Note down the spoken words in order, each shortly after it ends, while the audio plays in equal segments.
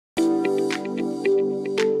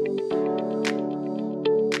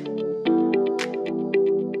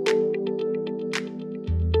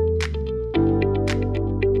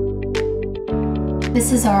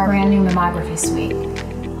This is our brand new mammography suite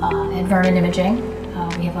at Vernon Imaging.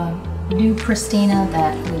 We have a new Pristina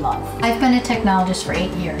that we love. I've been a technologist for 8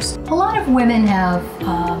 years. A lot of women have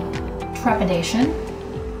trepidation.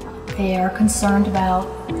 They are concerned about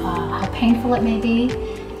how painful it may be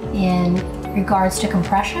in regards to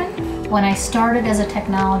compression. When I started as a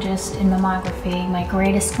technologist in mammography, my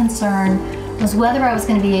greatest concern was whether I was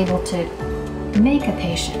going to be able to make a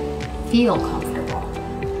patient feel comfortable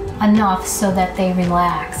enough so that they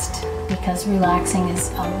relaxed, because relaxing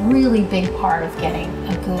is a really big part of getting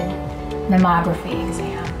a good mammography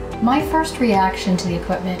exam. My first reaction to the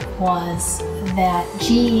equipment was that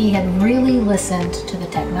GE had really listened to the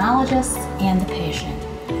technologists and the patient.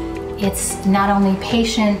 It's not only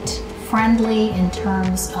patient friendly in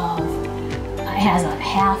terms of it has a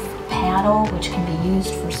half paddle which can be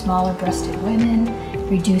used for smaller breasted women,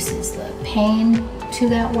 reduces the pain to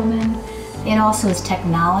that woman. It also is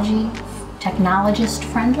technologist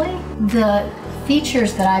friendly. The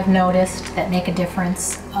features that I've noticed that make a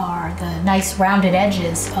difference are the nice rounded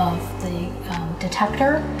edges of the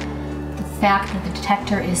detector, the fact that the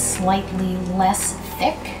detector is slightly less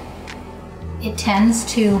thick. It tends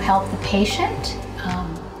to help the patient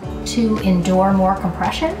to endure more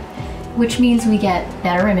compression, which means we get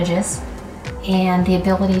better images and the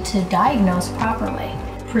ability to diagnose properly.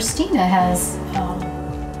 Pristina has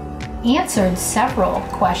answered several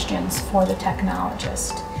questions for the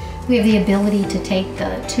technologist. We have the ability to take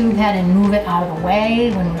the tube head and move it out of the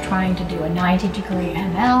way when we're trying to do a 90-degree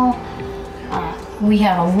ML. We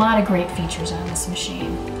have a lot of great features on this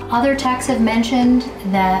machine. Other techs have mentioned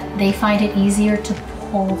that they find it easier to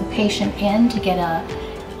pull the patient in to get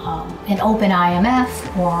an open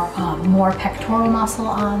IMF or more pectoral muscle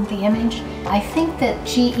on the image. I think that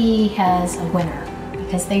GE has a winner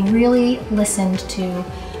because they really listened to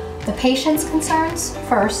the patient's concerns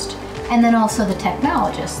first, and then also the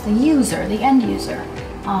technologist, the user, the end user.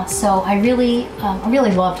 So I really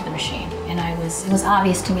loved the machine, and it was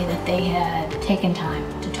obvious to me that they had taken time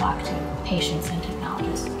to talk to patients and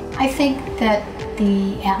technologists. I think that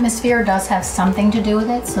the atmosphere does have something to do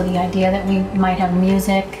with it, so the idea that we might have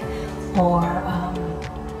music or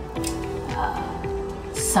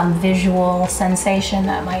some visual sensation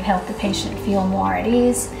that might help the patient feel more at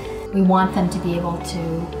ease. We want them to be able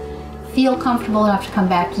to feel comfortable enough to come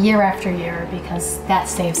back year after year, because that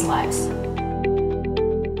saves lives.